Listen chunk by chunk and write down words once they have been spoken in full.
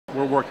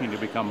We're working to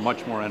become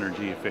much more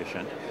energy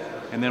efficient.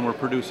 And then we're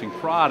producing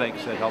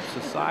products that help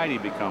society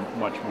become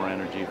much more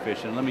energy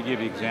efficient. And let me give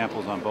you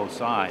examples on both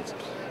sides.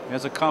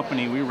 As a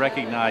company, we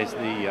recognize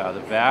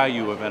the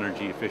value of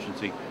energy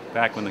efficiency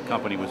back when the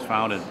company was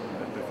founded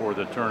before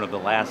the turn of the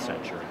last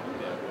century.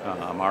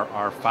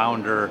 Our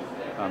founder,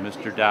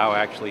 Mr. Dow,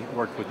 actually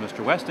worked with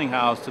Mr.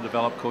 Westinghouse to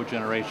develop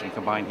cogeneration,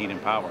 combined heat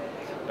and power,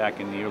 back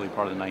in the early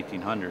part of the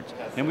 1900s.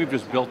 And we've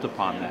just built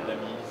upon that.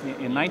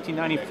 In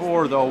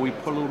 1994, though, we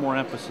put a little more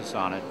emphasis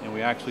on it, and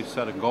we actually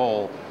set a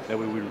goal that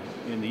we would,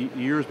 in the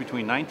years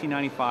between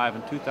 1995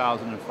 and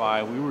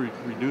 2005, we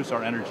would reduce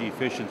our energy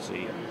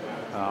efficiency,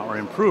 or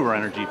improve our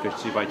energy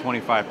efficiency by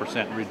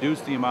 25%, reduce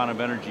the amount of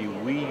energy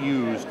we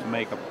use to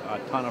make a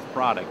ton of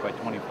product by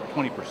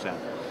 20%.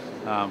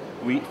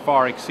 We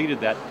far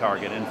exceeded that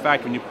target. In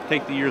fact, when you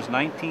take the years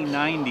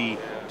 1990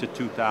 to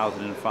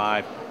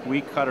 2005,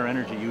 we cut our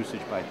energy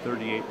usage by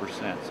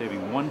 38%,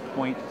 saving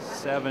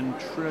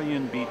 1.7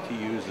 trillion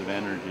BTUs of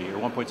energy, or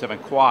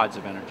 1.7 quads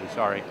of energy,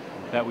 sorry,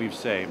 that we've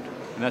saved.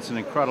 And that's an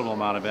incredible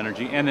amount of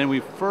energy. And then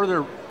we've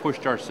further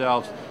pushed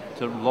ourselves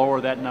to lower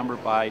that number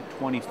by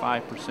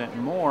 25%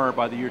 more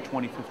by the year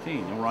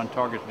 2015, and we're on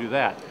target to do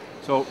that.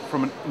 So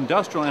from an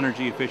industrial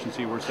energy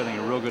efficiency, we're setting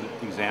a real good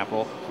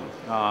example.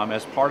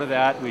 As part of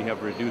that, we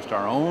have reduced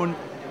our own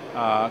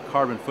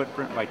carbon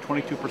footprint by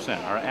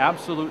 22%. Our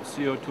absolute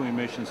CO2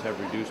 emissions have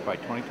reduced by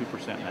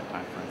 22% in that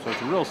time frame. So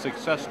it's a real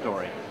success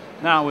story.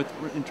 Now,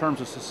 in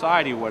terms of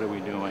society, what are we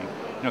doing?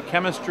 You know,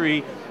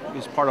 chemistry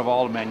is part of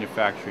all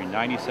manufacturing.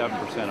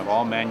 97% of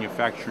all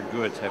manufactured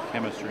goods have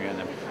chemistry in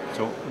them.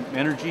 So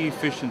energy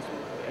efficient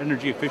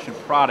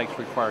products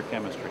require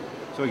chemistry.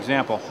 So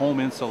example, home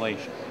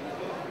insulation.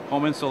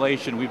 Home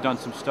insulation, we've done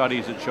some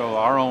studies that show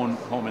our own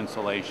home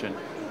insulation.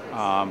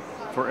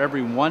 For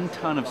every 1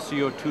 ton of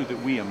CO2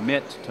 that we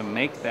emit to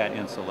make that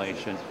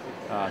insulation,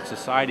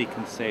 society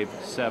can save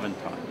 7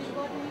 tons.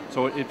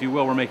 So if you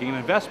will, we're making an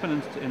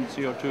investment in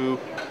CO2,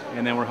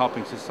 and then we're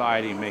helping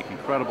society make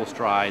incredible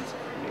strides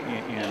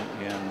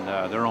in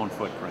their own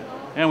footprint.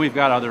 And we've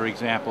got other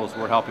examples.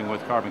 We're helping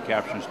with carbon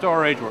capture and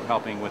storage. We're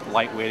helping with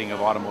lightweighting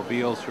of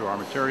automobiles through our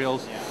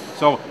materials.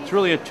 So it's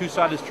really a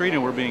two-sided street,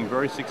 and we're being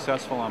very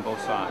successful on both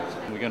sides.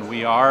 And again,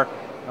 we are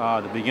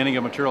the beginning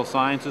of material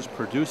sciences,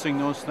 producing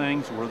those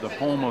things. We're the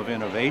home of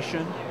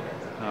innovation.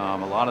 A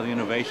lot of the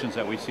innovations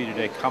that we see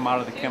today come out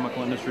of the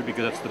chemical industry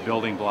because it's the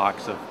building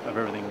blocks of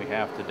everything we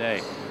have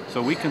today.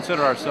 So we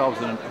consider ourselves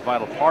a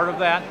vital part of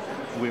that.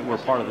 We're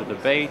part of the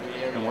debate,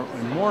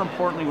 and more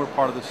importantly, we're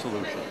part of the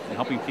solution, and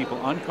helping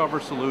people uncover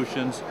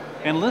solutions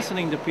and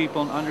listening to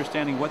people and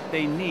understanding what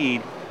they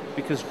need,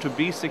 because to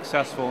be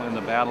successful in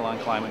the battle on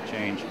climate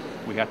change,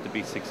 we have to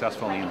be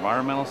successful on the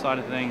environmental side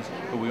of things,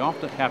 but we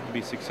often have to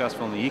be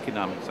successful on the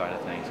economic side of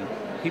things,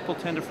 and people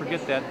tend to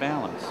forget that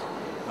balance.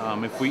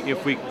 If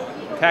we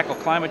tackle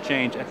climate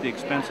change at the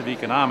expense of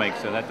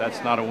economics,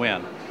 that's not a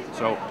win.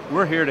 So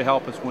we're here to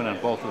help us win on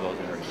both of those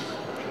areas.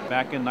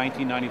 Back in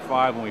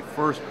 1995, when we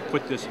first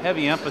put this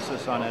heavy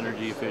emphasis on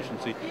energy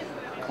efficiency,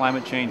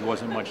 climate change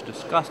wasn't much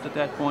discussed at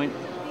that point.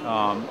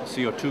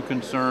 CO2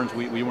 concerns,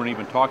 we weren't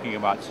even talking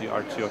about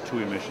our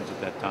CO2 emissions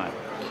at that time.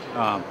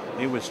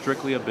 It was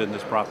strictly a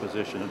business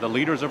proposition. The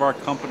leaders of our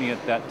company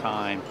at that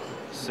time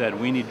said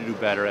we need to do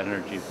better at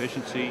energy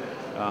efficiency.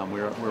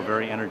 We're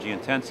very energy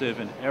intensive,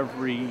 and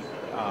every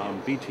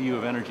BTU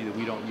of energy that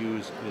we don't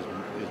use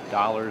is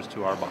dollars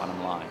to our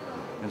bottom line.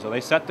 And so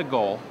they set the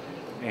goal.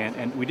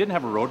 And we didn't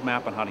have a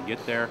roadmap on how to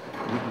get there.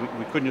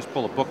 We couldn't just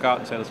pull a book out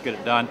and say, let's get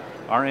it done.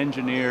 Our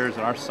engineers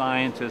and our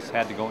scientists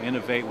had to go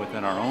innovate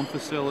within our own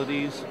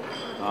facilities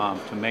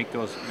to make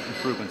those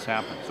improvements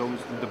happen. So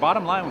the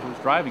bottom line was what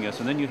was driving us,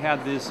 and then you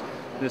had this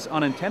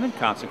unintended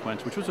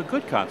consequence, which was a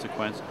good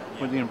consequence,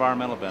 with the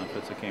environmental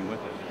benefits that came with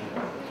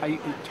it.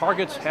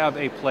 Targets have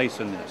a place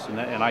in this, and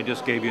I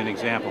just gave you an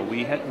example.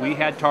 We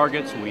had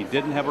targets, we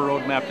didn't have a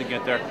roadmap to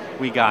get there,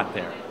 we got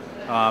there.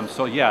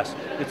 So yes,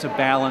 it's a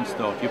balance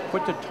though. If you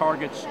put the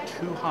targets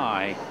too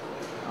high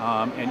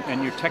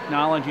and your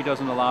technology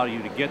doesn't allow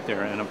you to get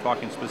there, and I'm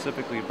talking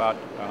specifically about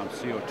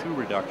CO2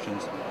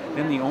 reductions,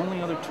 then the only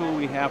other tool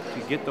we have to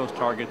get those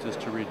targets is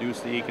to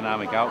reduce the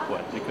economic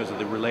output because of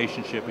the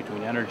relationship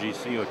between energy,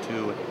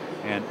 CO2,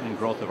 and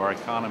growth of our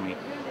economy.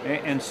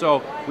 And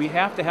so we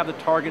have to have the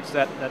targets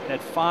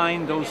that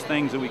find those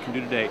things that we can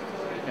do today,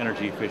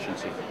 energy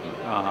efficiency.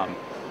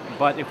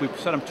 But if we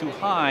set them too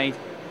high,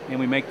 and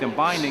we make them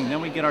binding,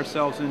 then we get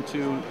ourselves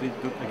into,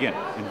 again,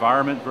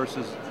 environment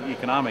versus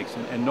economics,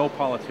 and no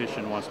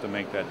politician wants to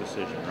make that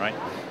decision, right?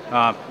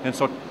 And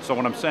so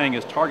what I'm saying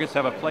is targets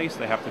have a place,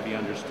 they have to be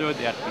understood,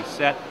 they have to be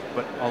set,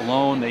 but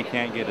alone they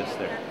can't get us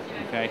there,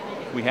 okay?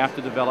 We have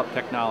to develop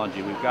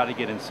technology. We've got to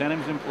get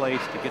incentives in place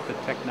to get the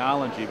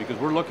technology, because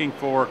we're looking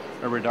for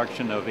a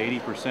reduction of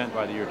 80%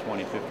 by the year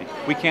 2050.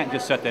 We can't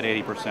just set that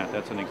 80%,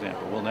 that's an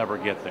example. We'll never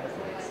get there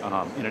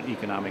in an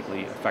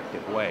economically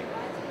effective way.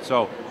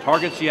 So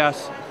targets,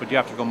 yes, but you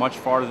have to go much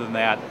farther than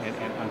that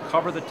and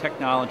uncover the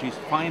technologies,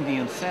 find the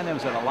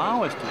incentives that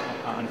allow us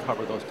to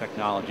uncover those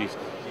technologies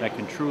that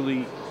can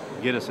truly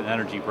get us an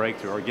energy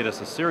breakthrough or get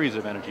us a series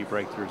of energy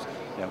breakthroughs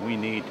that we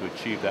need to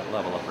achieve that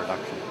level of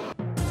production.